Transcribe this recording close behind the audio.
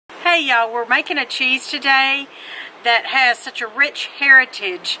Hey y'all, we're making a cheese today that has such a rich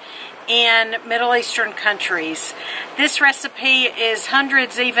heritage in Middle Eastern countries. This recipe is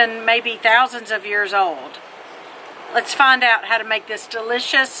hundreds, even maybe thousands of years old. Let's find out how to make this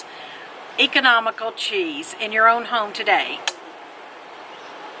delicious, economical cheese in your own home today.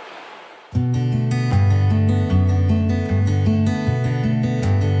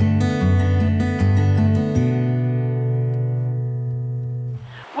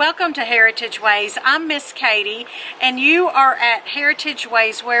 Welcome to Heritage Ways. I'm Miss Katie, and you are at Heritage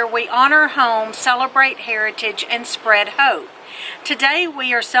Ways, where we honor home, celebrate heritage, and spread hope. Today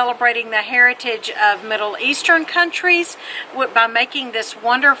we are celebrating the heritage of Middle Eastern countries by making this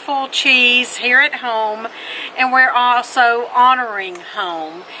wonderful cheese here at home, and we're also honoring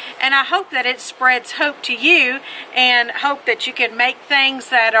home. And I hope that it spreads hope to you, and hope that you can make things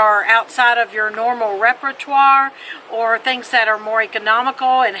that are outside of your normal repertoire, or things that are more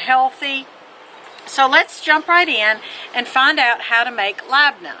economical and healthy. So let's jump right in and find out how to make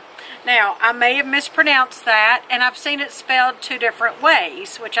LABNEH. Now, I may have mispronounced that, and I've seen it spelled two different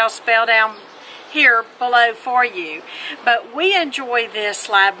ways, which I'll spell down here below for you. But we enjoy this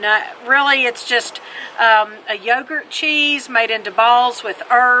LABNEH. Really, it's just a yogurt cheese made into balls with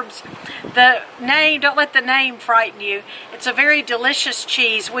herbs. The name, don't let the name frighten you. It's a very delicious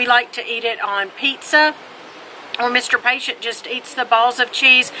cheese. We like to eat it on pizza, or Mr. Patient just eats the balls of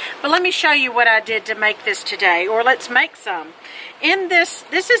cheese. But let me show you what I did to make this today, or let's make some. In this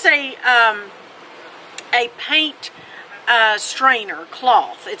is a paint strainer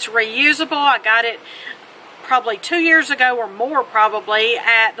cloth. It's reusable. I got it probably 2 years ago or more, probably,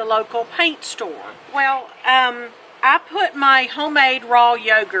 at the local paint store. Well, I put my homemade raw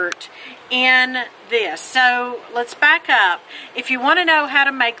yogurt in this. So let's back up. If you want to know how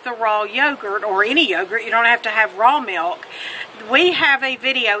to make the raw yogurt, or any yogurt, you don't have to have raw milk. We have a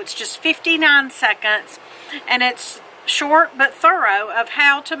video. It's just 59 seconds, and it's short but thorough, of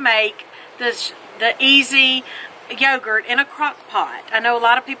how to make the easy yogurt in a crock pot. I know a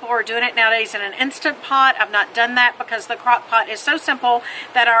lot of people are doing it nowadays in an instant pot. I've not done that because the crock pot is so simple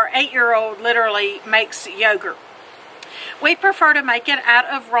that our 8-year-old literally makes yogurt. We prefer to make it out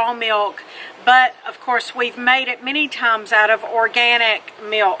of raw milk, but of course we've made it many times out of organic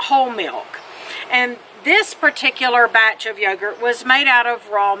milk, whole milk. And this particular batch of yogurt was made out of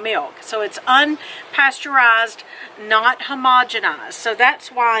raw milk, so it's unpasteurized, not homogenized. So that's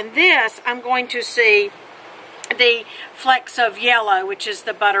why in this I'm going to see the flecks of yellow, which is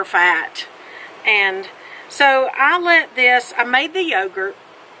the butter fat. And so I made the yogurt,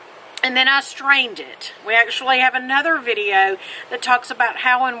 and then I strained it. We actually have another video that talks about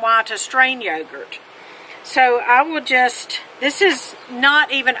how and why to strain yogurt. So I will just, this is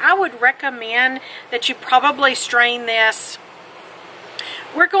not even, I would recommend that you probably strain this.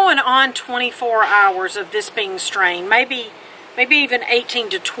 We're going on 24 hours of this being strained, maybe even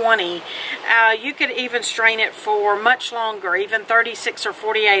 18 to 20. You could even strain it for much longer, even 36 or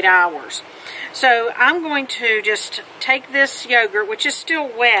 48 hours. So I'm going to just take this yogurt, which is still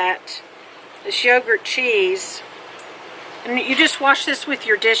wet, this yogurt cheese, and you just wash this with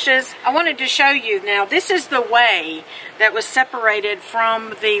your dishes. I wanted to show you now, this is the whey that was separated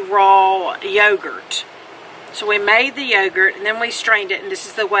from the raw yogurt. So we made the yogurt, and then we strained it, and this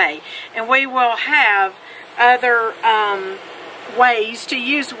is the whey. And we will have other ways to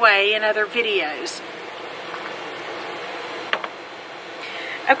use whey in other videos.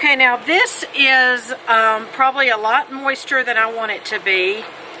 Okay, now this is probably a lot moister than I want it to be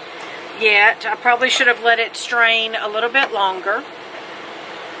yet. I probably should have let it strain a little bit longer.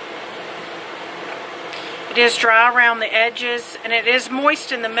 It is dry around the edges, and it is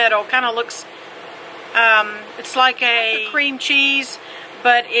moist in the middle. Kind of looks, it's like a cream cheese,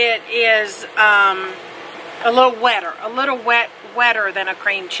 but it is a little wetter, wetter than a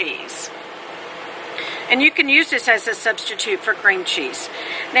cream cheese. And you can use this as a substitute for cream cheese.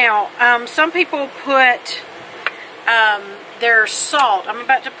 Now, some people put their salt. I'm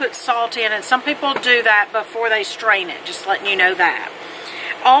about to put salt in, and some people do that before they strain it, just letting you know that.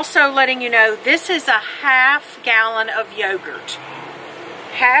 Also letting you know, this is a ½ gallon of yogurt.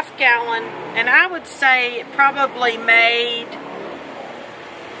 ½ gallon, and I would say it probably made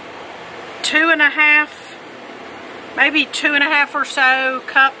 2.5, maybe 2.5 or so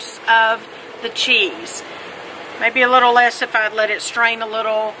cups of the cheese. Maybe a little less if I'd let it strain a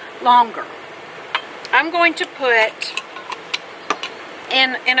little longer. I'm going to put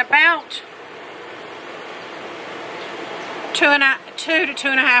in about 2 to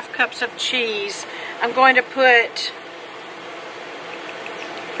 2.5 cups of cheese. I'm going to put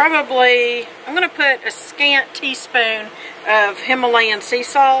probably, I'm going to put a scant teaspoon of Himalayan sea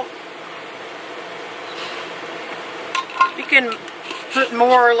salt. You can put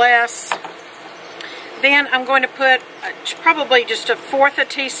more or less. Then I'm going to put probably just 1/4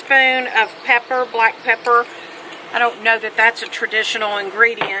 teaspoon of pepper, black pepper. I don't know that that's a traditional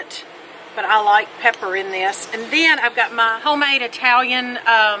ingredient, but I like pepper in this. And then I've got my homemade Italian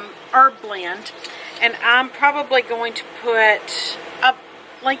herb blend, and I'm probably going to put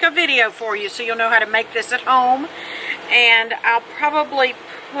link a video for you so you'll know how to make this at home. And I'll probably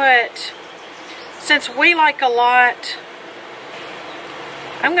put, since we like a lot,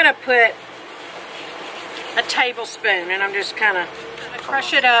 I'm going to put a tablespoon, and I'm just kind of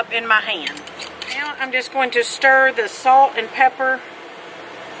crush it up in my hand. Now I'm just going to stir the salt and pepper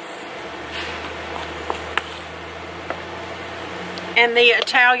and the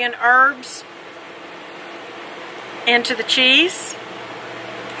Italian herbs into the cheese.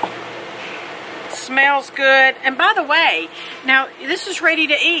 It smells good. And by the way, now this is ready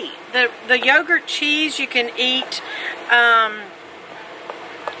to eat. The yogurt cheese you can eat,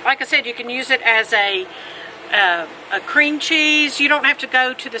 like I said, you can use it as a cream cheese. You don't have to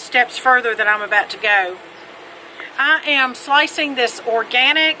go to the steps further that I'm about to go. I am slicing this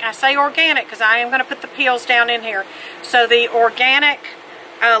organic. I say organic because I am going to put the peels down in here. So the organic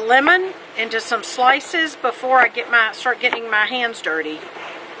lemon into some slices before I start getting my hands dirty.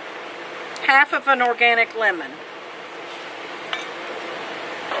 1/2 of an organic lemon.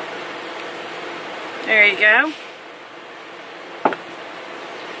 There you go.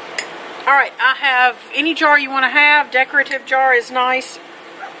 Alright, I have any jar you want to have. Decorative jar is nice,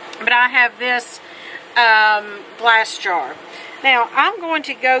 but I have this glass jar. Now, I'm going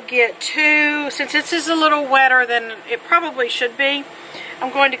to go get 2, since this is a little wetter than it probably should be,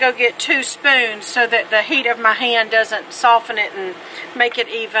 I'm going to go get 2 spoons so that the heat of my hand doesn't soften it and make it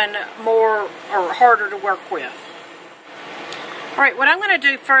even more or harder to work with. Alright, what I'm going to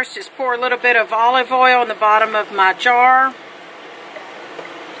do first is pour a little bit of olive oil in the bottom of my jar.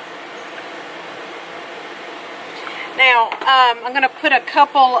 Now, I'm going to put a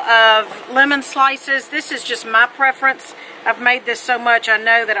couple of lemon slices. This is just my preference. I've made this so much I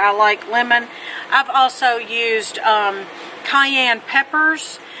know that I like lemon. I've also used cayenne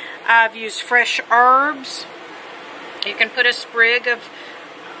peppers. I've used fresh herbs. You can put a sprig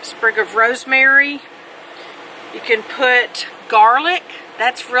of rosemary. You can put garlic.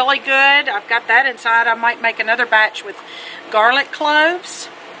 That's really good. I've got that inside. I might make another batch with garlic cloves.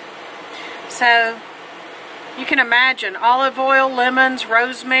 So you can imagine olive oil, lemons,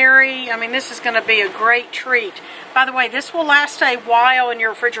 rosemary. I mean, this is going to be a great treat. By the way, this will last a while in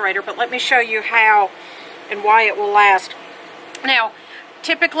your refrigerator, but let me show you how and why it will last. Now,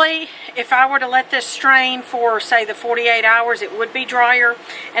 typically, if I were to let this strain for, say, the 48 hours, it would be drier,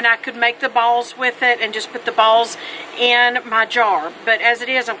 and I could make the balls with it and just put the balls in my jar. But as it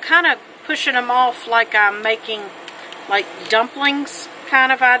is, I'm kind of pushing them off like I'm making, like, dumplings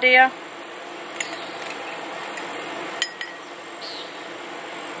kind of idea.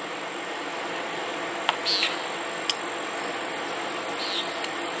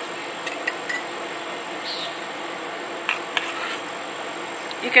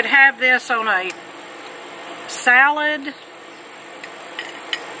 You could have this on a salad.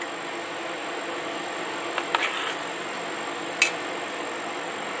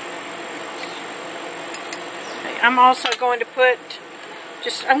 I'm also going to put,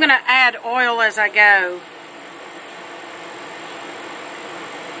 I'm going to add oil as I go.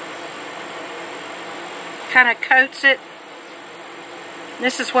 Kind of coats it.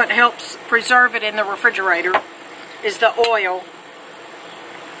 This is what helps preserve it in the refrigerator, is the oil.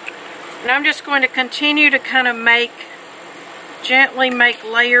 And I'm just going to continue to kind of gently make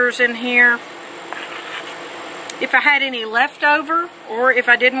layers in here. If I had any leftover, or if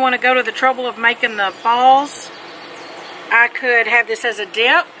I didn't want to go to the trouble of making the balls, I could have this as a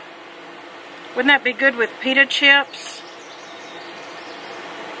dip. Wouldn't that be good with pita chips?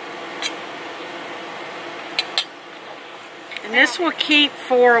 And this will keep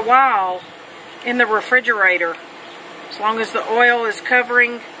for a while in the refrigerator, as long as the oil is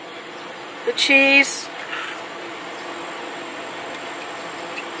covering the cheese.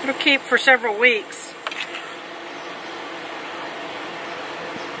 It'll keep for several weeks.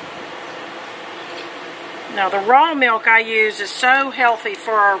 Now, the raw milk I use is so healthy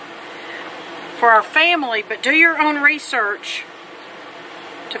for our family, but do your own research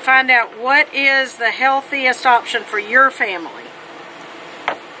to find out what is the healthiest option for your family.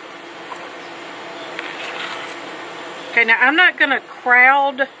 Okay, now I'm not going to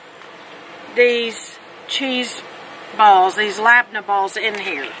crowd these cheese balls, these LABNEH balls in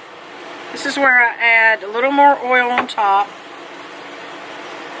here. This is where I add a little more oil on top.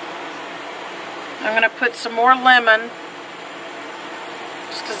 I'm going to put some more lemon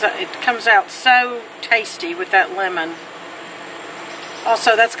because it comes out so tasty with that lemon.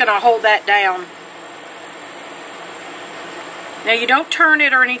 Also, that's going to hold that down. Now, you don't turn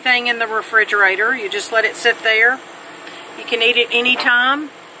it or anything in the refrigerator. You just let it sit there. You can eat it anytime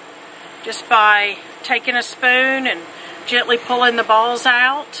just by taking a spoon and gently pulling the balls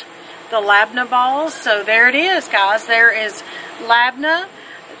out, the LABNEH balls. So there it is, guys. There is LABNEH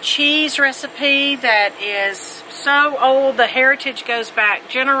cheese recipe that is so old. The heritage goes back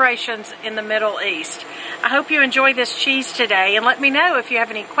generations in the Middle East. I hope you enjoy this cheese today, and let me know if you have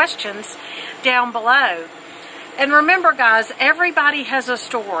any questions down below. And remember, guys, everybody has a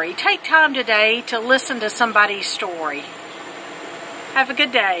story. Take time today to listen to somebody's story. Have a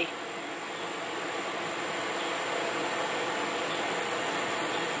good day.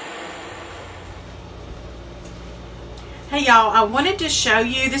 Hey y'all, I wanted to show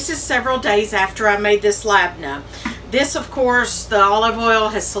you, this is several days after I made this LABNEH. This, of course, the olive oil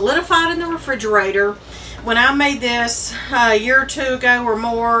has solidified in the refrigerator. When I made this a year or two ago or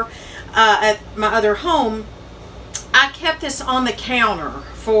more at my other home, I kept this on the counter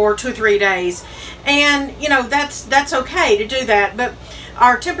for 2 or 3 days. And, you know, that's okay to do that. But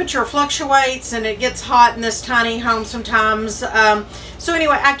our temperature fluctuates and it gets hot in this tiny home sometimes. So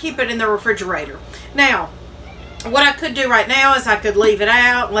anyway, I keep it in the refrigerator. Now, what I could do right now is I could leave it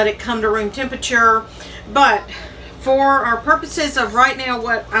out and let it come to room temperature. But for our purposes of right now,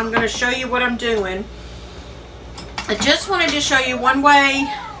 what I'm going to show you what I'm doing, I just wanted to show you one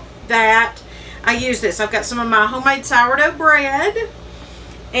way that I use this. I've got some of my homemade sourdough bread,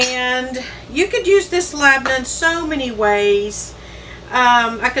 and you could use this LABNEH in so many ways.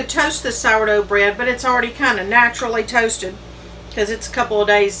 I could toast the sourdough bread, but it's already kind of naturally toasted because it's a couple of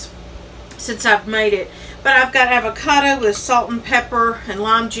days since I've made it. But I've got avocado with salt and pepper and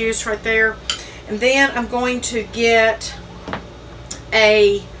lime juice right there. And then I'm going to get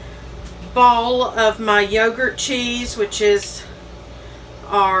a ball of my yogurt cheese, which is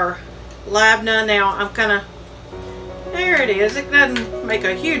our LABNEH. Now I'm gonna, there it is. It doesn't make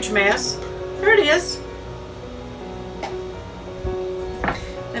a huge mess. There it is.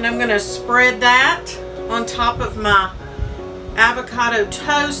 And I'm gonna spread that on top of my avocado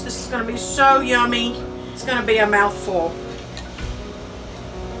toast. This is gonna be so yummy. It's gonna be a mouthful.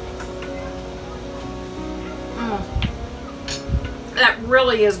 That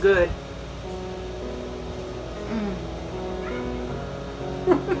really is good.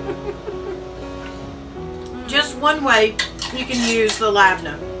 Just one way you can use the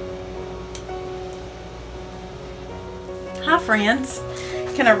LABNEH. Hi friends,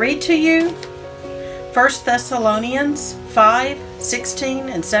 can I read to you 1 Thessalonians 5:16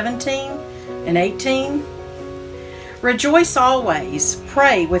 and 17 and 18? Rejoice always,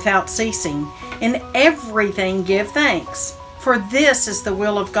 pray without ceasing, in everything give thanks, for this is the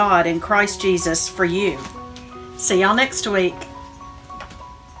will of God in Christ Jesus for you. See y'all next week.